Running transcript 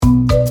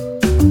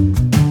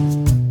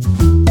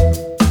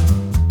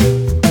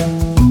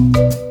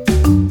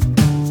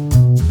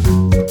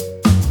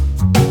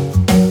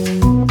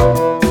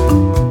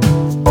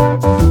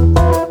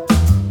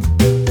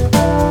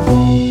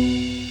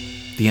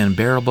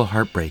inevitable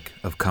heartbreak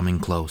of coming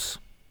close.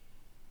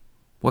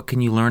 What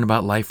can you learn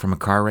about life from a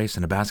car race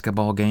and a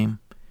basketball game?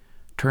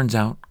 Turns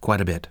out,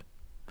 quite a bit.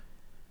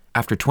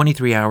 After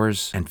 23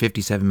 hours and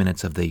 57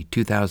 minutes of the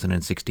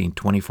 2016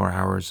 24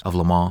 Hours of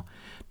Le Mans,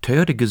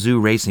 Toyota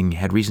Gazoo Racing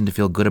had reason to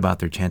feel good about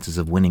their chances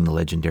of winning the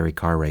legendary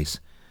car race.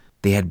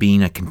 They had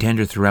been a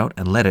contender throughout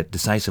and led it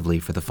decisively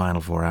for the final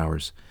 4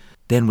 hours.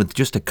 Then, with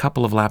just a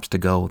couple of laps to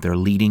go, their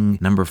leading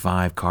number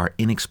 5 car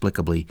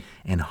inexplicably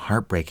and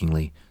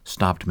heartbreakingly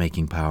stopped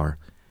making power.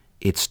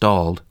 It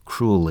stalled,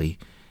 cruelly,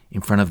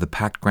 in front of the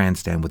packed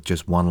grandstand with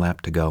just 1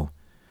 lap to go.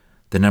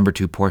 The number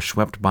 2 Porsche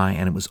swept by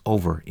and it was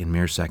over in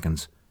mere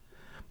seconds.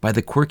 By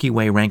the quirky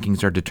way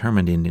rankings are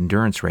determined in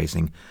endurance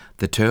racing,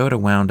 the Toyota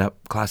wound up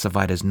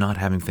classified as not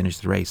having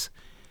finished the race.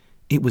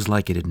 It was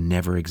like it had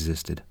never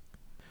existed.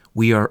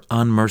 We are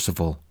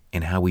unmerciful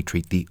in how we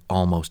treat the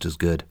almost as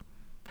good.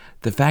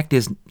 The fact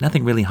is,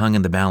 nothing really hung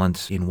in the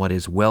balance in what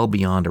is well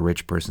beyond a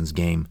rich person's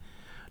game.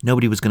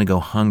 Nobody was going to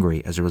go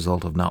hungry as a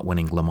result of not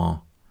winning Le Mans.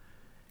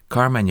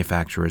 Car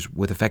manufacturers,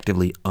 with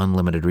effectively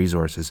unlimited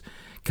resources,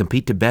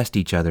 compete to best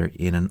each other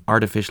in an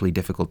artificially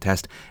difficult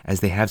test as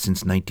they have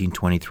since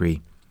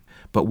 1923.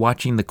 But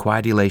watching the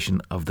quiet elation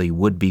of the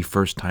would-be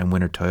first-time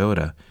winner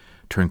Toyota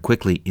turn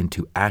quickly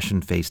into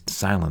ashen-faced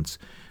silence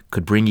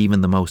could bring even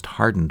the most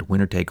hardened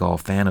winner-take-all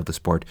fan of the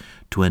sport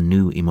to a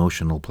new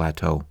emotional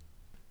plateau.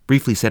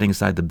 Briefly setting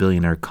aside the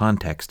billionaire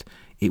context,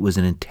 it was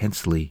an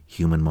intensely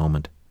human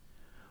moment.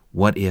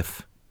 What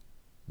if?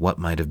 What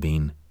might have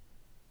been?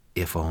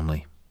 If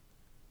only.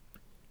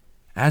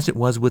 As it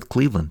was with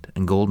Cleveland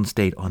and Golden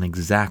State on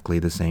exactly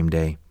the same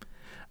day.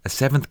 A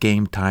 7th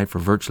game tied for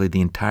virtually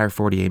the entire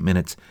 48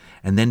 minutes,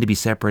 and then to be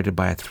separated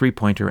by a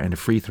 3-pointer and a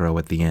free throw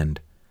at the end.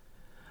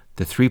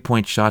 The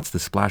 3-point shots the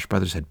Splash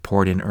Brothers had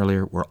poured in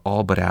earlier were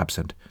all but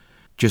absent.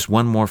 Just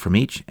one more from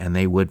each, and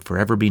they would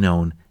forever be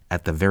known,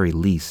 at the very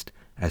least,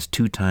 as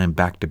 2-time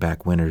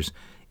back-to-back winners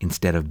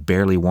instead of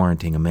barely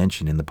warranting a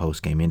mention in the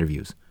post-game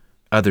interviews,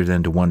 other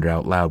than to wonder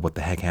out loud what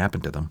the heck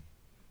happened to them.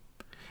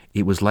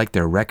 It was like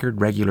their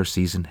record regular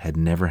season had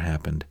never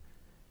happened.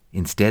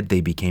 Instead,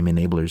 they became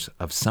enablers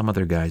of some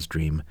other guy's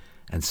dream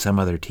and some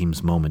other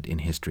team's moment in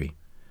history.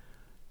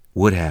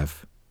 Would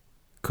have,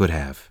 could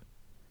have,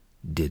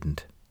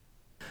 didn't.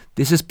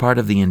 This is part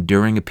of the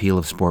enduring appeal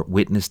of sport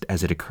witnessed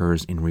as it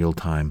occurs in real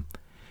time.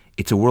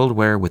 It's a world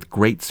where, with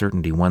great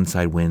certainty, one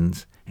side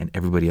wins and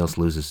everybody else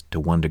loses to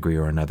one degree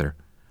or another.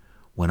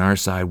 When our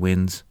side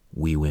wins,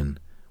 we win.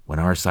 When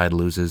our side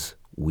loses,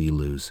 we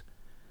lose.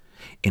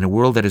 In a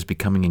world that is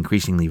becoming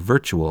increasingly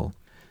virtual,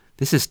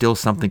 this is still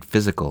something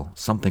physical,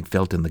 something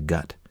felt in the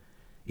gut.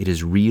 It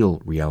is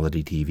real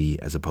reality TV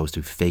as opposed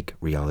to fake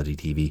reality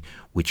TV,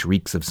 which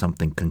reeks of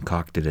something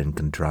concocted and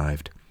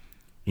contrived.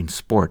 In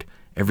sport,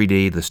 every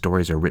day the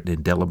stories are written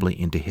indelibly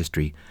into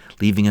history,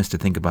 leaving us to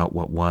think about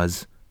what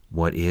was,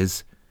 what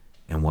is,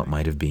 and what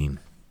might have been.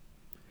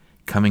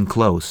 Coming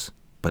close,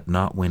 but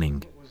not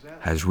winning,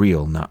 has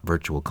real, not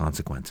virtual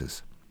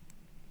consequences.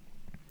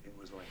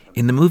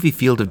 In the movie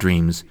Field of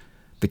Dreams,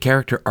 the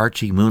character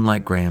Archie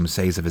Moonlight Graham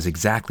says of his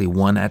exactly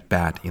one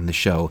at-bat in the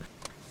show,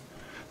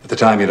 "At the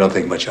time, you don't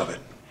think much of it.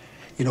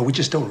 You know, we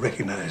just don't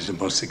recognize the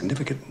most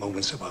significant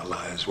moments of our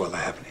lives while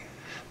they're happening.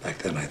 Back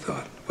then, I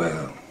thought,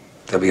 well,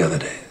 there'll be other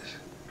days.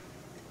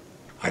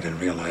 I didn't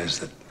realize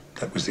that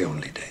that was the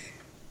only day."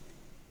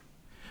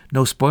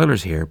 No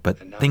spoilers here,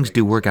 but things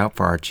do work out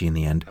for Archie in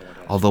the end,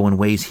 although in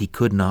ways he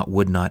could not,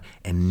 would not,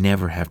 and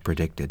never have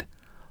predicted.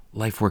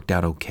 Life worked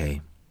out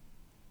okay.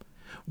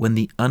 When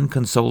the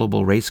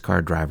unconsolable race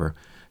car driver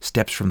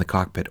steps from the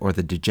cockpit or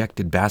the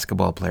dejected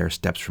basketball player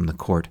steps from the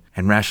court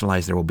and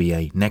rationalize there will be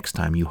a next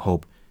time,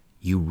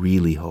 you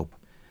really hope,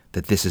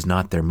 that this is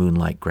not their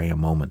Moonlight Graham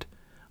moment,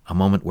 a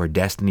moment where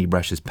destiny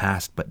brushes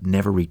past but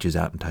never reaches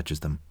out and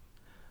touches them.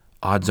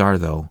 Odds are,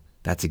 though,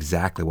 that's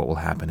exactly what will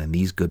happen, and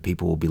these good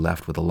people will be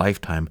left with a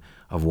lifetime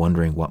of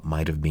wondering what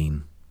might have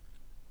been.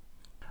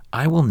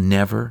 I will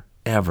never,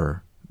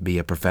 ever be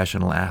a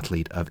professional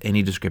athlete of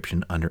any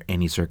description under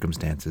any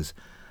circumstances.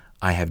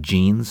 I have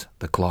genes,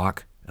 the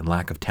clock, and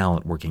lack of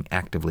talent working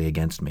actively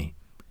against me.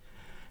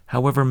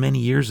 However, many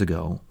years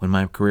ago, when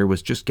my career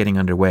was just getting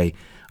underway,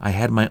 I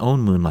had my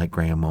own Moonlight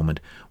Graham moment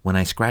when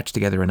I scratched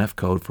together enough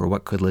code for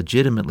what could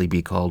legitimately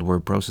be called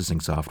word processing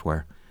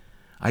software.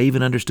 I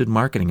even understood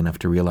marketing enough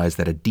to realize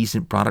that a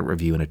decent product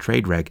review in a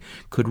trade reg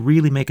could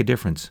really make a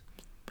difference.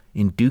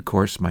 In due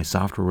course, my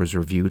software was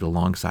reviewed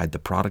alongside the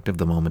product of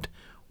the moment,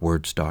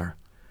 WordStar.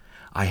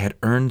 I had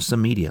earned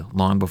some media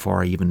long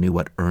before I even knew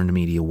what earned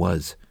media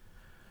was.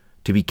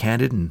 To be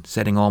candid and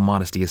setting all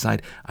modesty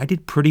aside, I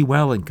did pretty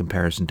well in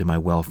comparison to my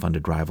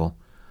well-funded rival.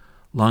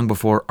 Long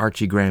before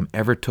Archie Graham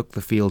ever took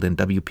the field in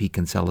W.P.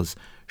 Kinsella's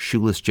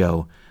Shoeless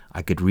Joe,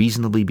 I could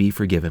reasonably be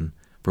forgiven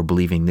for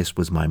believing this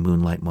was my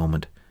moonlight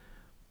moment.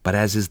 But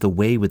as is the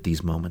way with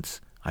these moments,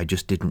 I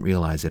just didn't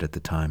realize it at the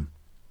time.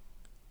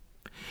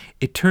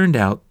 It turned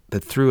out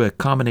that through a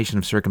combination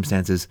of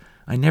circumstances,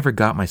 I never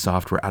got my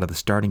software out of the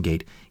starting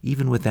gate,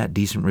 even with that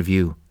decent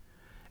review.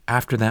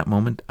 After that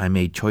moment, I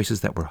made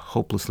choices that were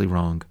hopelessly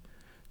wrong.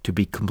 To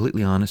be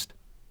completely honest,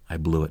 I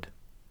blew it.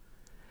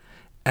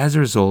 As a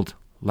result,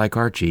 like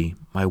Archie,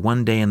 my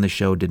one day in the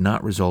show did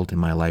not result in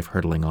my life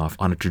hurtling off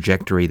on a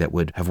trajectory that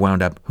would have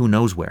wound up who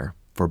knows where,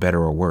 for better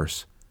or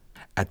worse.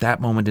 At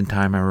that moment in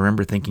time, I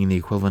remember thinking the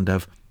equivalent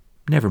of,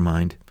 never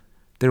mind,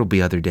 there will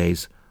be other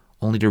days,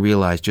 only to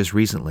realize just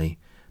recently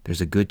there's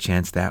a good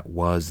chance that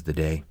was the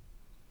day.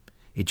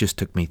 It just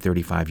took me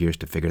 35 years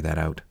to figure that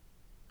out.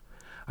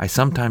 I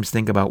sometimes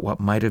think about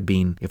what might have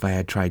been if I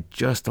had tried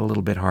just a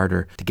little bit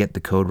harder to get the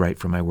code right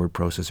for my word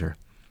processor.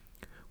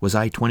 Was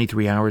I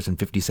 23 hours and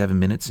 57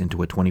 minutes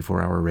into a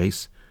 24-hour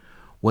race?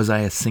 Was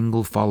I a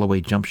single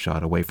fall-away jump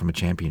shot away from a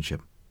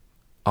championship?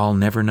 I'll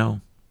never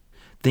know.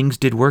 Things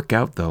did work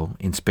out, though,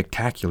 in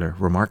spectacular,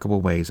 remarkable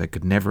ways I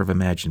could never have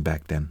imagined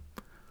back then.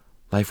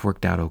 Life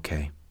worked out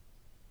okay.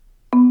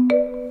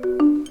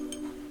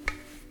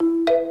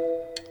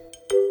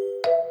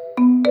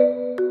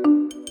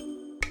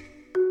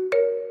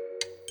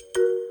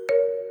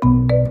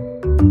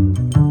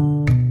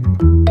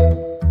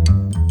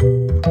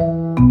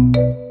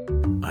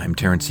 I'm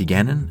Terrence C.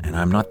 Gannon, and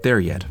I'm not there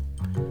yet.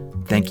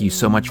 Thank you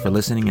so much for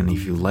listening, and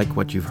if you like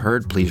what you've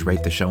heard, please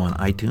rate the show on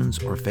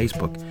iTunes or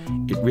Facebook.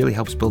 It really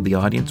helps build the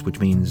audience, which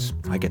means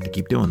I get to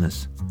keep doing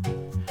this.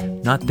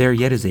 Not There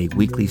Yet is a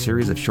weekly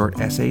series of short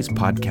essays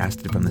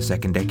podcasted from the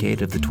second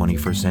decade of the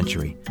 21st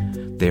century.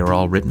 They are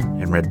all written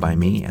and read by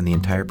me, and the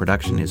entire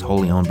production is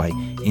wholly owned by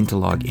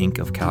Intelog Inc.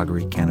 of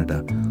Calgary,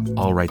 Canada.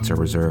 All rights are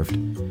reserved.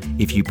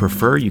 If you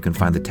prefer, you can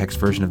find the text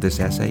version of this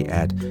essay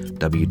at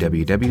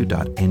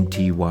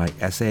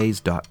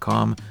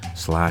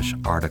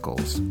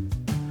www.ntyessays.com/articles.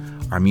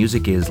 Our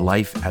music is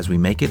Life as We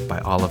Make It by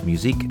Olive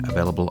Music,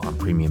 available on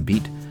Premium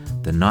Beat.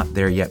 The Not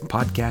There Yet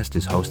podcast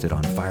is hosted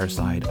on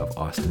Fireside of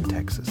Austin,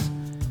 Texas.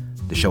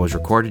 The show is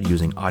recorded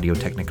using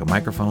Audio-Technica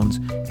microphones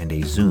and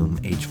a Zoom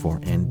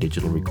H4n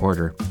digital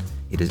recorder.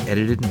 It is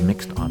edited and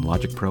mixed on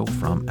Logic Pro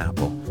from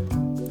Apple.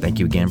 Thank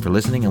you again for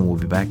listening, and we'll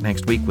be back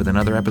next week with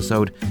another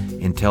episode.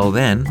 Until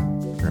then,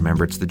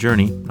 remember it's the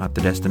journey, not the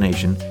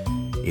destination.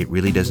 It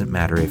really doesn't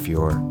matter if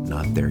you're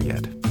not there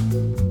yet.